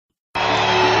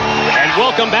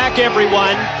Welcome back,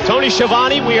 everyone. Tony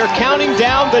Schiavone, we are counting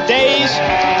down the days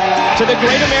to the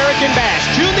Great American Bash.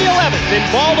 June the 11th in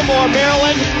Baltimore,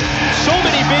 Maryland. So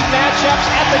many big matchups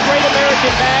at the Great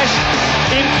American Bash,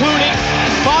 including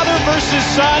father versus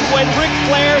son when Ric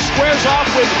Flair squares off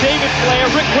with David Flair.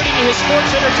 Ric putting his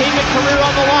sports entertainment career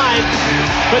on the line.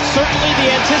 But certainly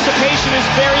the anticipation is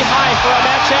very high for a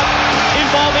matchup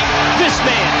involving this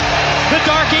man, the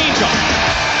Dark Angel,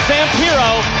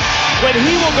 Vampiro, when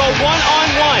he will go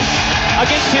one-on-one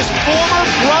against his former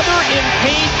brother in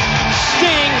pain,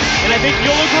 Sting. And I think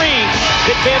you'll agree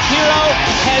that Vampiro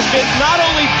has been not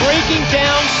only breaking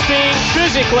down Sting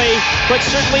physically, but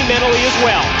certainly mentally as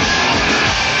well.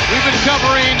 We've been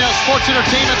covering sports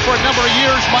entertainment for a number of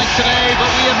years, Mike, today, but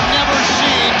we have never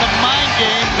seen the mind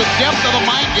games, the depth of the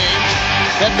mind games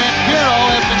that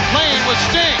Vampiro has been playing with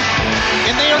Sting.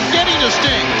 And they are getting to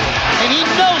Sting. And he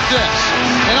knows this.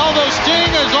 And although Sting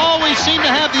has always seemed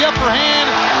to have the upper hand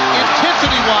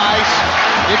intensity-wise,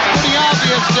 it's pretty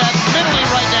obvious that mentally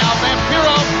right now,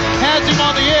 Vampiro has him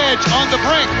on the edge, on the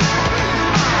brink.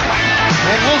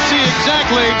 And we'll see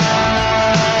exactly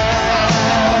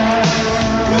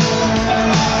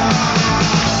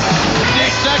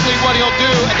what he'll do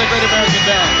at the Great American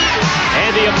Bash.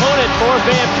 And the opponent for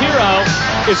Vampiro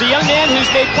is a young man who's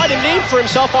made quite a name for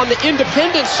himself on the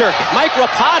independent circuit, Mike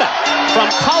Rapada from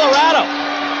Colorado.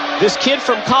 This kid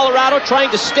from Colorado trying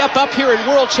to step up here in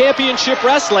World Championship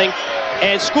Wrestling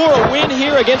and score a win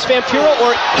here against Vampiro,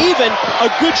 or even a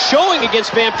good showing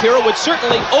against Vampiro would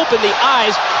certainly open the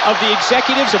eyes of the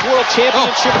executives of World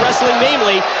Championship Wrestling,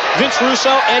 namely Vince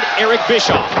Russo and Eric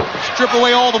Bischoff. Strip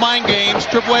away all the mind games,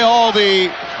 strip away all the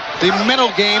mental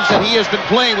games that he has been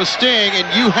playing with Sting, and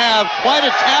you have quite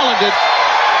a talented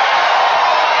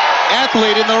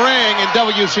athlete in the ring in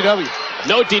WCW.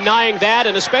 No denying that,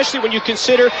 and especially when you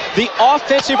consider the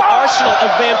offensive arsenal of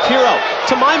Vampiro.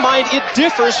 To my mind, it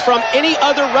differs from any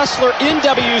other wrestler in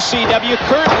WCW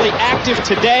currently active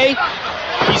today.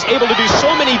 He's able to do so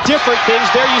many different things.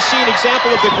 There you see an example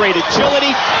of the great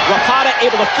agility. Rapada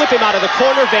able to flip him out of the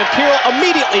corner. Vampiro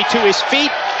immediately to his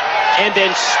feet, and then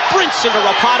sprints into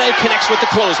Rapada and connects with the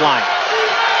clothesline.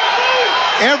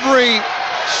 Every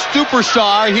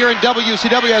superstar here in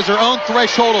WCW has their own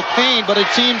threshold of pain, but it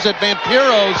seems that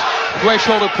Vampiro's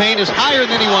threshold of pain is higher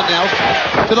than anyone else,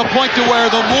 to the point to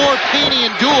where the more pain he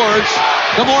endures,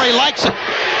 the more he likes it.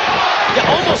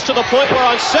 Yeah, almost to the point where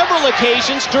on several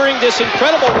occasions during this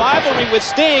incredible rivalry with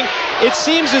Sting, it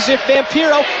seems as if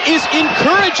Vampiro is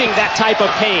encouraging that type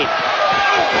of pain.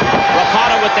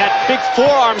 Rapada with that big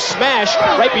forearm smash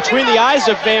right between the eyes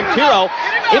of Vampiro,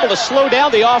 able to slow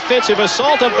down the offensive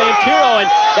assault of Vampiro, and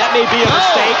that may be a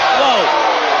mistake. Whoa.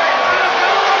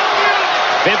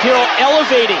 Vampiro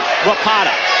elevating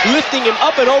Rapada, lifting him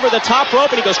up and over the top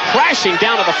rope, and he goes crashing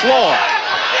down to the floor.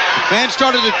 Fans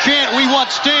started to chant, "We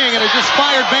want Sting," and it just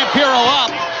fired Vampiro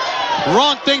up.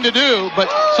 Wrong thing to do, but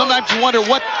sometimes you wonder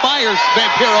what fires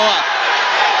Vampiro up.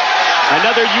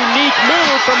 Another unique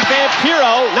move from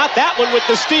Vampiro, not that one with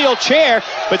the steel chair,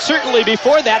 but certainly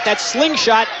before that, that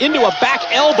slingshot into a back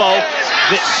elbow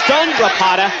that stunned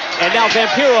Rapada, and now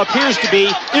Vampiro appears to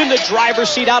be in the driver's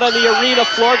seat out on the arena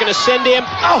floor, going to send him,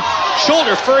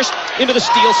 shoulder first, into the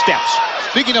steel steps.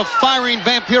 Speaking of firing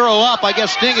Vampiro up, I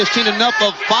guess Sting has seen enough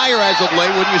of fire as of late,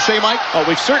 wouldn't you say, Mike? Oh,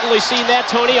 we've certainly seen that,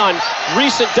 Tony, on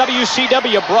recent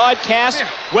WCW broadcasts,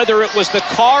 whether it was the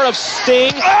car of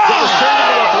Sting that was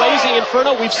turned into a blazing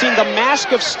inferno. We've seen the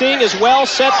mask of Sting as well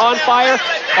set on fire,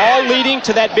 all leading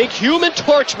to that big Human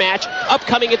Torch match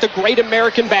upcoming at the Great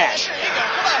American Bash.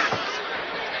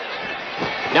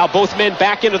 Now both men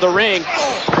back into the ring.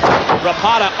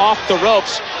 Rapada off the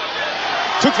ropes.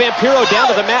 Took Vampiro down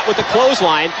to the mat with the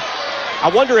clothesline. I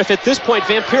wonder if at this point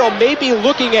Vampiro may be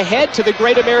looking ahead to the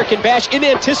Great American Bash in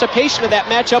anticipation of that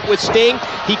matchup with Sting.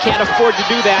 He can't afford to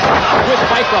do that with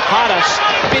Mike Rapada.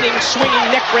 Spinning, swinging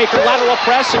neckbreaker, lateral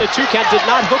press, and a 2 count did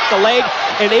not hook the leg,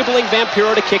 enabling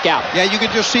Vampiro to kick out. Yeah, you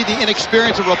can just see the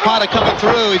inexperience of Rapada coming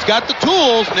through. He's got the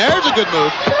tools, and there's a good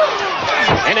move.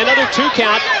 And another 2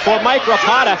 count for Mike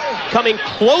Rapada, coming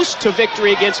close to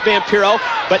victory against Vampiro,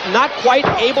 but not quite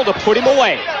able to put him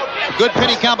away. A good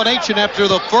penny combination after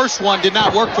the first one did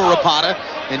not work for Rapada,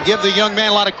 and give the young man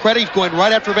a lot of credit. He's going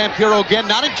right after Vampiro again,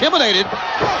 not intimidated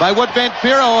by what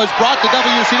Vampiro has brought to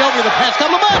WCW the past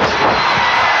couple of months.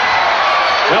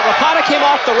 Well, Rapada came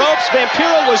off the ropes.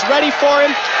 Vampiro was ready for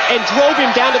him and drove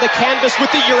him down to the canvas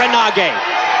with the Uranage.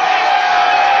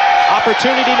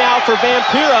 Opportunity now for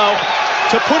Vampiro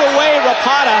to put away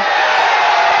Rapada,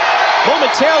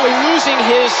 momentarily losing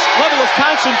his level of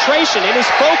concentration and his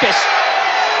focus.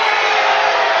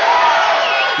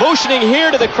 motioning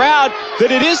here to the crowd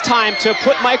that it is time to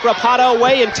put Mike Rapada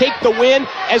away and take the win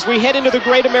as we head into the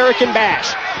Great American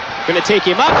Bash. Gonna take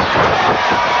him up.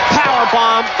 Power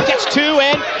bomb. Gets two,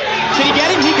 and did he get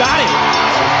him? He got him.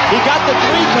 He got the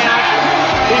 3 count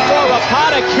before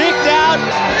Rapada kicked out.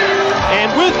 And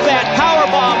with that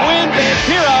powerbomb win,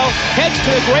 Vampiro heads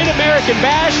to the Great American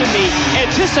Bash in the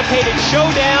anticipated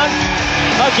showdown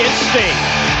against Sting.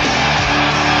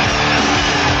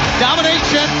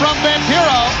 Domination from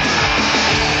Vampiro.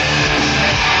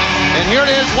 And here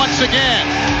it is once again.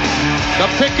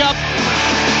 The pickup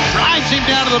drives him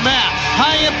down to the mat.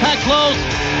 High impact blows.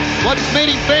 What's made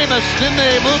him famous in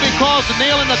the movie calls the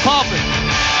nail in the coffin.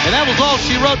 And that was all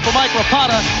she wrote for Mike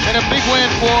Rapada, and a big win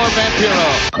for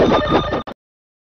Vampiro.